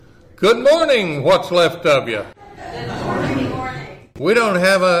Good morning, what's left of you? Good morning. We don't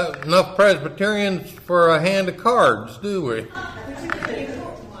have enough Presbyterians for a hand of cards, do we?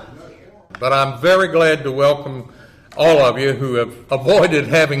 But I'm very glad to welcome all of you who have avoided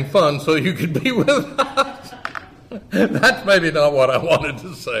having fun so you could be with us. That's maybe not what I wanted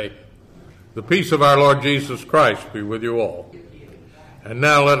to say. The peace of our Lord Jesus Christ be with you all. And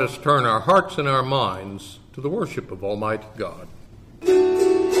now let us turn our hearts and our minds to the worship of Almighty God.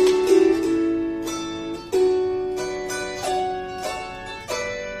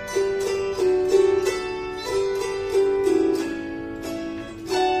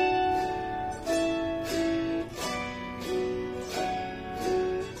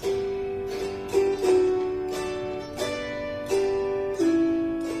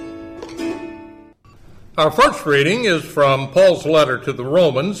 Our first reading is from Paul's letter to the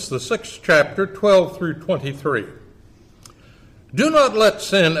Romans, the 6th chapter, 12 through 23. Do not let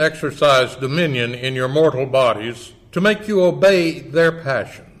sin exercise dominion in your mortal bodies to make you obey their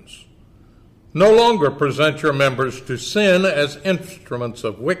passions. No longer present your members to sin as instruments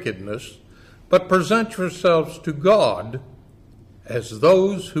of wickedness, but present yourselves to God as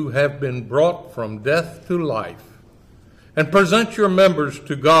those who have been brought from death to life. And present your members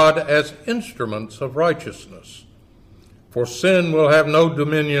to God as instruments of righteousness. For sin will have no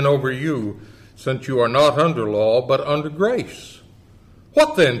dominion over you, since you are not under law, but under grace.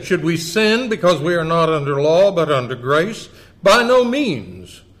 What then? Should we sin because we are not under law, but under grace? By no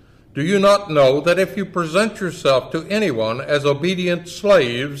means. Do you not know that if you present yourself to anyone as obedient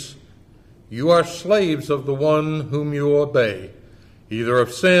slaves, you are slaves of the one whom you obey, either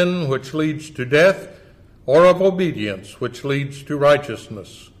of sin, which leads to death, or of obedience, which leads to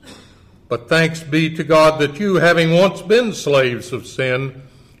righteousness. But thanks be to God that you, having once been slaves of sin,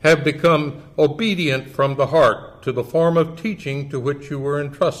 have become obedient from the heart to the form of teaching to which you were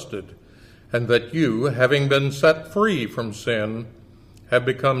entrusted, and that you, having been set free from sin, have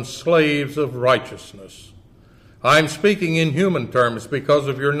become slaves of righteousness. I am speaking in human terms because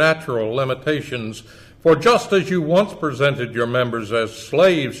of your natural limitations, for just as you once presented your members as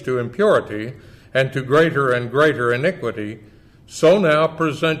slaves to impurity, and to greater and greater iniquity, so now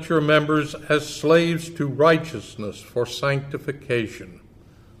present your members as slaves to righteousness for sanctification.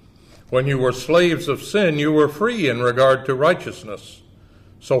 When you were slaves of sin, you were free in regard to righteousness.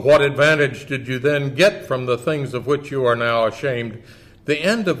 So what advantage did you then get from the things of which you are now ashamed? The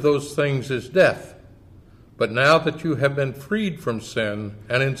end of those things is death. But now that you have been freed from sin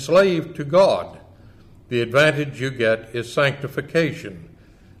and enslaved to God, the advantage you get is sanctification.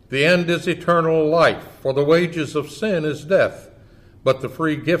 The end is eternal life, for the wages of sin is death, but the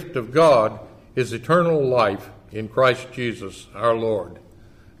free gift of God is eternal life in Christ Jesus our Lord.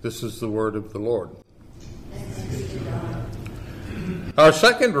 This is the word of the Lord. Our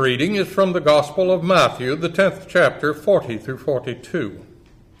second reading is from the Gospel of Matthew, the 10th chapter, 40 through 42.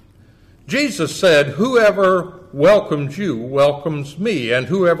 Jesus said, "Whoever welcomes you welcomes me, and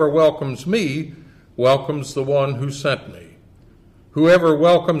whoever welcomes me welcomes the one who sent me. Whoever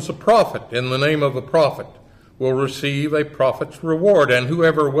welcomes a prophet in the name of a prophet will receive a prophet's reward, and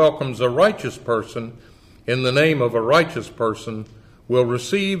whoever welcomes a righteous person in the name of a righteous person will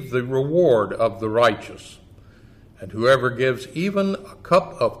receive the reward of the righteous. And whoever gives even a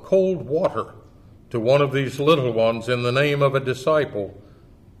cup of cold water to one of these little ones in the name of a disciple,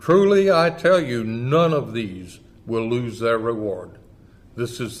 truly I tell you, none of these will lose their reward."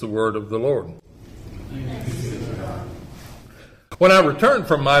 This is the word of the Lord. When I returned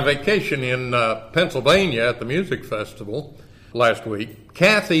from my vacation in Pennsylvania at the music festival last week,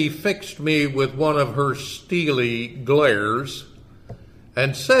 Kathy fixed me with one of her steely glares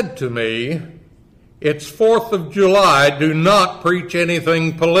and said to me, "It's 4th of July, do not preach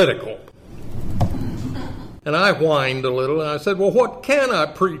anything political." And I whined a little, and I said, "Well, what can I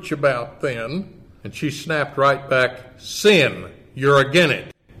preach about then?" And she snapped right back, "Sin, you're again it."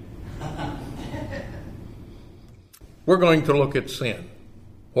 We're going to look at sin,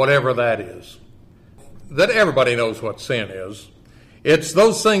 whatever that is. That everybody knows what sin is. It's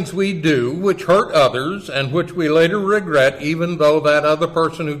those things we do which hurt others and which we later regret, even though that other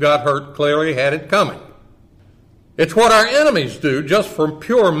person who got hurt clearly had it coming. It's what our enemies do just for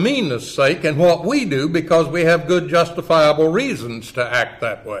pure meanness' sake, and what we do because we have good justifiable reasons to act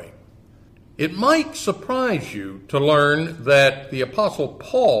that way. It might surprise you to learn that the Apostle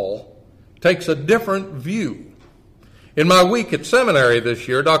Paul takes a different view. In my week at seminary this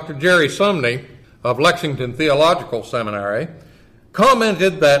year, Dr. Jerry Sumney of Lexington Theological Seminary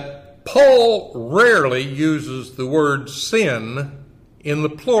commented that Paul rarely uses the word sin in the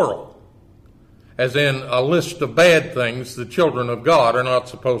plural. as in a list of bad things the children of God are not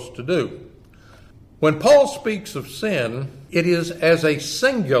supposed to do. When Paul speaks of sin, it is as a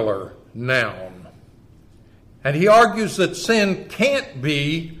singular noun. And he argues that sin can't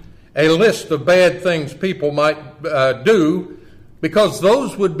be a list of bad things people might do, because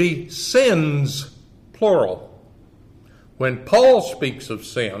those would be sins, plural. When Paul speaks of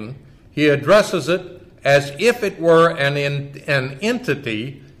sin, he addresses it as if it were an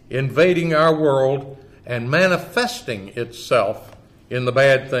entity invading our world and manifesting itself in the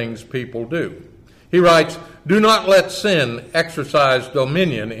bad things people do. He writes, "Do not let sin exercise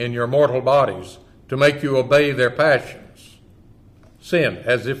dominion in your mortal bodies to make you obey their passions." Sin,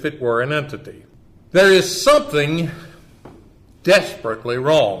 as if it were an entity. There is something desperately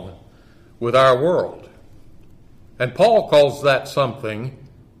wrong with our world. And Paul calls that something,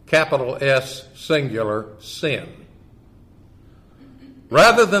 capital S, singular, sin.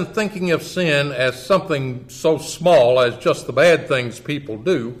 Rather than thinking of sin as something so small as just the bad things people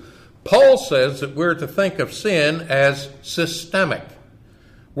do, Paul says that we're to think of sin as systemic.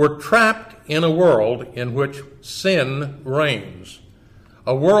 We're trapped in a world in which sin reigns,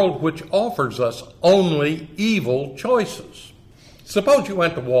 a world which offers us only evil choices. Suppose you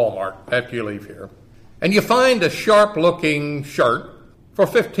went to Walmart after you leave here, and you find a sharp-looking shirt for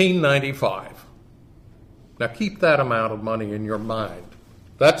 $15.95. Now keep that amount of money in your mind.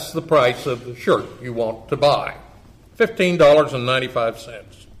 That's the price of the shirt you want to buy,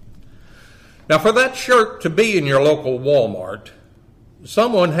 $15.95. Now for that shirt to be in your local Walmart,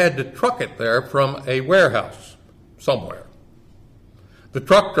 someone had to truck it there from a warehouse somewhere. The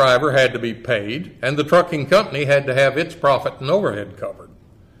truck driver had to be paid, and the trucking company had to have its profit and overhead covered.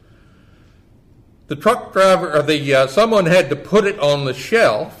 The truck driver, or someone had to put it on the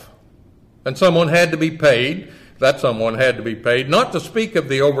shelf, and someone had to be paid. That someone had to be paid, not to speak of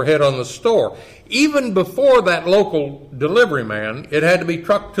the overhead on the store. Even before that local delivery man, it had to be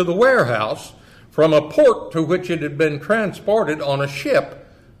trucked to the warehouse from a port to which it had been transported on a ship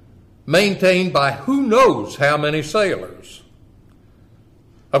maintained by who knows how many sailors.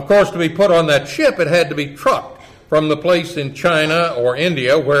 Of course, to be put on that ship, it had to be trucked from the place in China or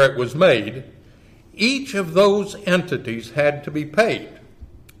India where it was made. Each of those entities had to be paid.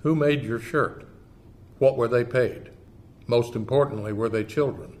 Who made your shirt? What were they paid? Most importantly, were they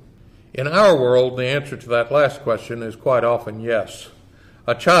children? In our world, the answer to that last question is quite often yes.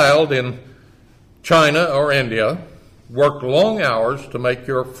 A child in China or India worked long hours to make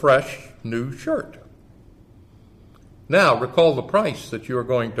your fresh new shirt. Now, recall the price that you are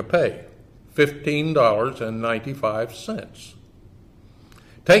going to pay, $15.95.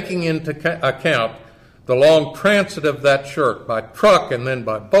 Taking into account the long transit of that shirt by truck and then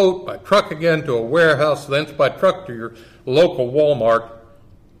by boat, by truck again to a warehouse, thence by truck to your local Walmart,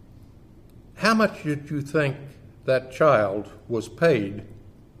 how much did you think that child was paid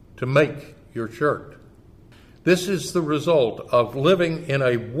to make your shirt? This is the result of living in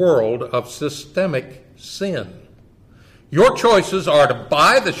a world of systemic sin. Your choices are to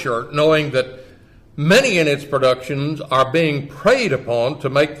buy the shirt knowing that many in its productions are being preyed upon to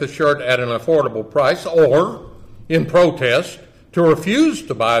make the shirt at an affordable price, or, in protest, to refuse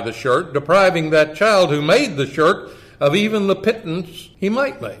to buy the shirt, depriving that child who made the shirt of even the pittance he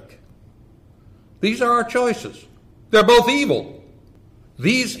might make. These are our choices. They're both evil.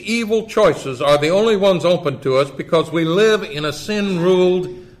 These evil choices are the only ones open to us because we live in a sin-ruled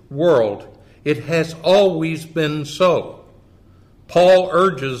world. It has always been so. Paul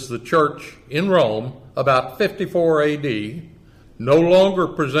urges the church in Rome about 54 AD, no longer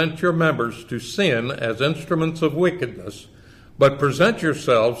present your members to sin as instruments of wickedness, but present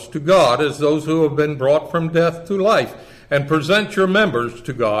yourselves to God as those who have been brought from death to life, and present your members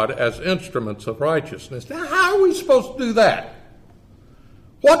to God as instruments of righteousness. Now, how are we supposed to do that?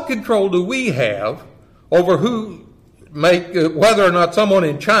 What control do we have over whether or not someone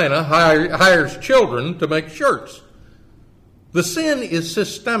in China hires children to make shirts? The sin is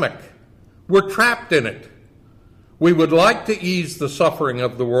systemic. We're trapped in it. We would like to ease the suffering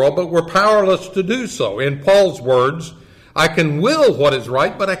of the world, but we're powerless to do so. In Paul's words, I can will what is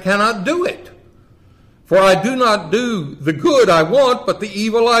right, but I cannot do it. For I do not do the good I want, but the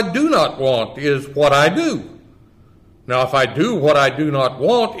evil I do not want is what I do. Now, if I do what I do not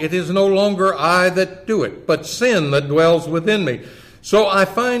want, it is no longer I that do it, but sin that dwells within me. So I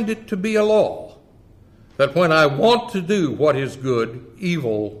find it to be a law, that when I want to do what is good,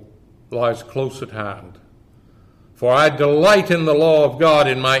 evil lies close at hand. For I delight in the law of God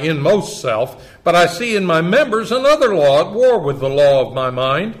in my inmost self, but I see in my members another law at war with the law of my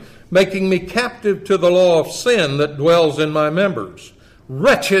mind, making me captive to the law of sin that dwells in my members.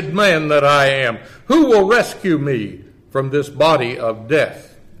 Wretched man that I am, who will rescue me from this body of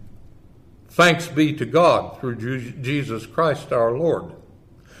death? Thanks be to God through Jesus Christ our Lord.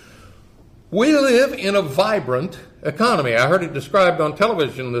 We live in a vibrant economy. I heard it described on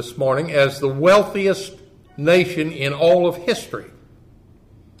television this morning as the wealthiest nation in all of history.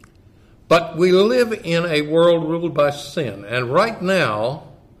 But we live in a world ruled by sin, and right now,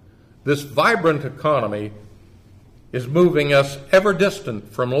 this vibrant economy is moving us ever distant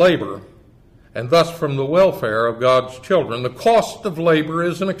from labor, and thus from the welfare of God's children. The cost of labor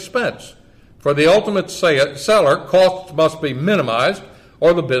is an expense. For the ultimate seller, costs must be minimized,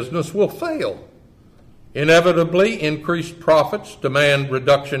 or the business will fail. Inevitably, increased profits demand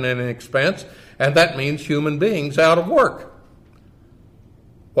reduction in expense, and that means human beings out of work.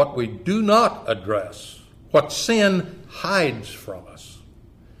 What we do not address, what sin hides from us,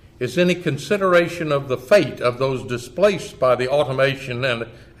 is any consideration of the fate of those displaced by the automation and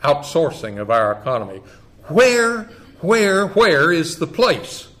outsourcing of our economy. Where is the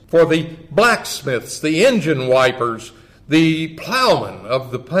place for the blacksmiths, the engine wipers, the plowmen of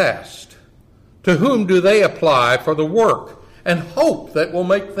the past? To whom do they apply for the work and hope that will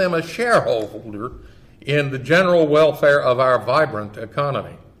make them a shareholder in the general welfare of our vibrant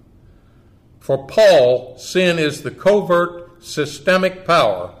economy? For Paul, sin is the covert, systemic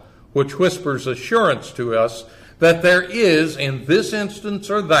power which whispers assurance to us that there is, in this instance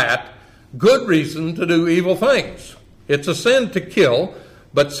or that, good reason to do evil things. It's a sin to kill,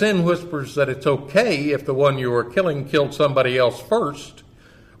 but sin whispers that it's okay if the one you are killing killed somebody else first,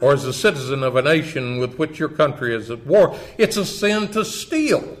 or is a citizen of a nation with which your country is at war. It's a sin to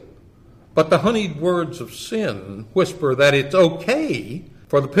steal, but the honeyed words of sin whisper that it's okay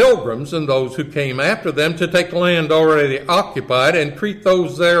for the pilgrims and those who came after them to take land already occupied and treat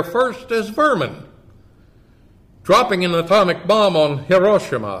those there first as vermin. Dropping an atomic bomb on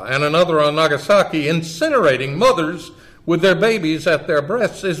Hiroshima and another on Nagasaki, incinerating mothers with their babies at their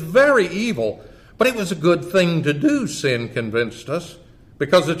breasts is very evil, but it was a good thing to do, sin convinced us,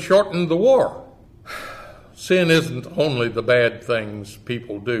 because it shortened the war. Sin isn't only the bad things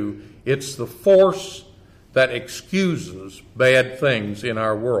people do, it's the force that excuses bad things in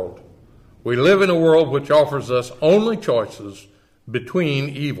our world. We live in a world which offers us only choices between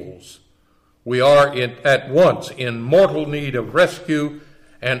evils. We are at once in mortal need of rescue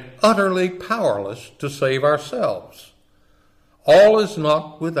and utterly powerless to save ourselves. All is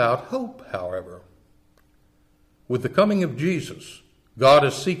not without hope, however. With the coming of Jesus, God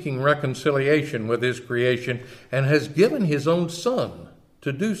is seeking reconciliation with his creation and has given his own Son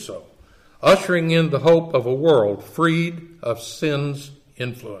to do so, ushering in the hope of a world freed of sin's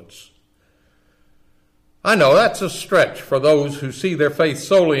influence. I know that's a stretch for those who see their faith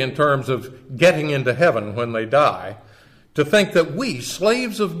solely in terms of getting into heaven when they die, to think that we,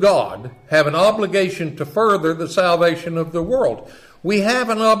 slaves of God, have an obligation to further the salvation of the world. We have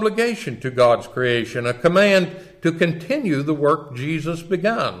an obligation to God's creation, a command to continue the work Jesus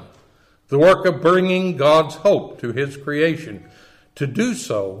began, the work of bringing God's hope to his creation. To do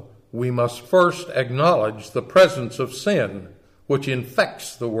so, we must first acknowledge the presence of sin which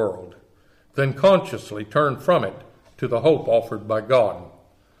infects the world, then consciously turn from it to the hope offered by God.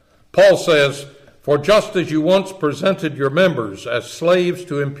 Paul says, "For just as you once presented your members as slaves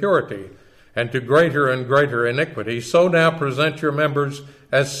to impurity and to greater and greater iniquity, so now present your members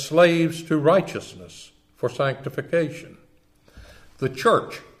as slaves to righteousness for sanctification." The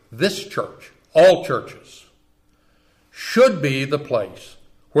church, this church, all churches, should be the place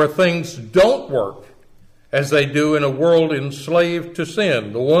where things don't work as they do in a world enslaved to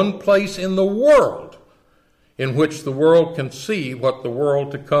sin, the one place in the world in which the world can see what the world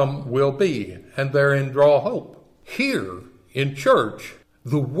to come will be, and therein draw hope. Here in church,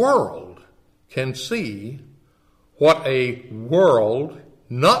 the world can see what a world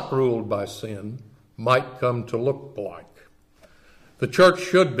not ruled by sin might come to look like. The church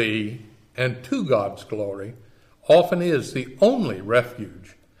should be, and to God's glory, often is the only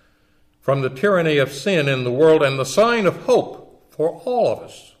refuge from the tyranny of sin in the world and the sign of hope for all of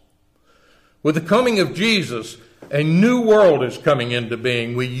us. With the coming of Jesus, a new world is coming into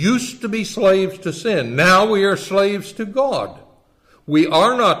being. We used to be slaves to sin. Now we are slaves to God. We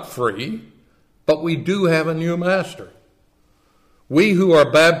are not free, but we do have a new master. We who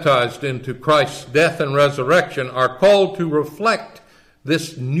are baptized into Christ's death and resurrection are called to reflect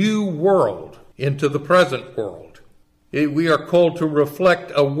this new world into the present world. We are called to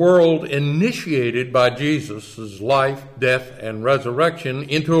reflect a world initiated by Jesus' life, death, and resurrection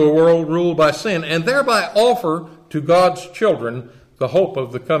into a world ruled by sin, and thereby offer to God's children the hope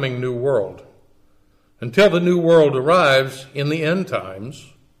of the coming new world. Until the new world arrives in the end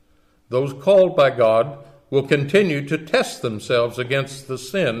times, those called by God will continue to test themselves against the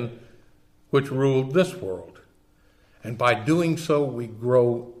sin which ruled this world. And by doing so, we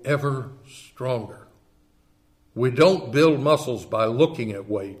grow ever stronger. We don't build muscles by looking at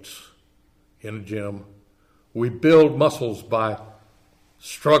weights in a gym. We build muscles by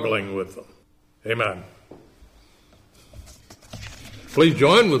struggling with them. Amen. Please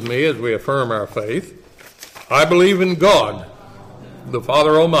join with me as we affirm our faith. I believe in God, the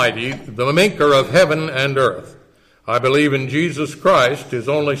Father Almighty, the maker of heaven and earth. I believe in Jesus Christ, his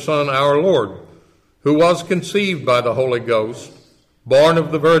only Son, our Lord, who was conceived by the Holy Ghost, born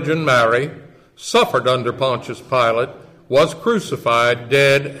of the Virgin Mary, suffered under Pontius Pilate, was crucified,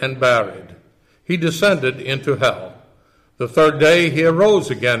 dead, and buried. He descended into hell. The third day he arose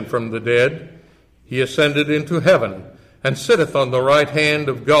again from the dead. He ascended into heaven, and sitteth on the right hand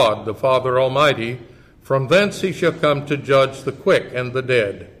of God, the Father Almighty. From thence he shall come to judge the quick and the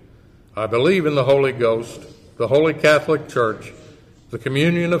dead. I believe in the Holy Ghost, the Holy Catholic Church, the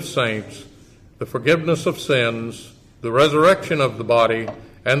communion of saints, the forgiveness of sins, the resurrection of the body,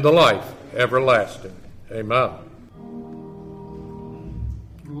 and the life everlasting. Amen.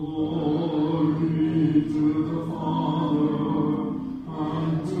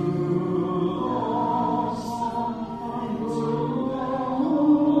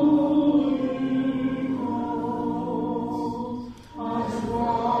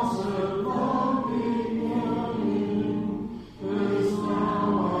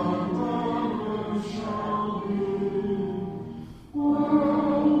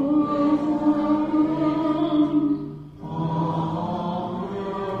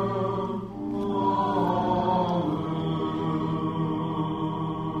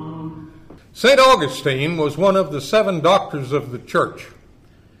 St. Augustine was one of the 7 doctors of the church,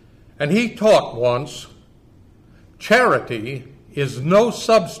 and he taught once, charity is no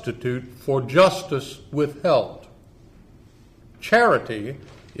substitute for justice withheld. Charity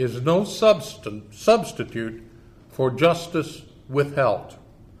is no substitute for justice withheld.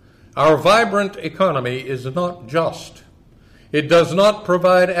 Our vibrant economy is not just. It does not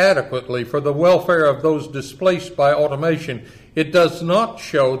provide adequately for the welfare of those displaced by automation. It does not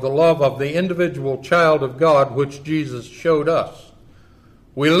show the love of the individual child of God which Jesus showed us.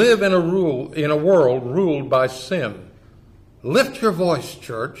 We live in a world ruled by sin. Lift your voice,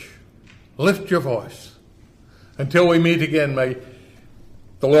 church. Lift your voice. Until we meet again, may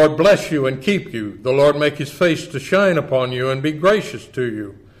the Lord bless you and keep you. The Lord make his face to shine upon you and be gracious to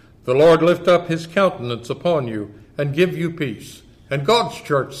you. The Lord lift up his countenance upon you and give you peace. And God's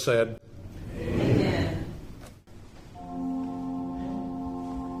church said,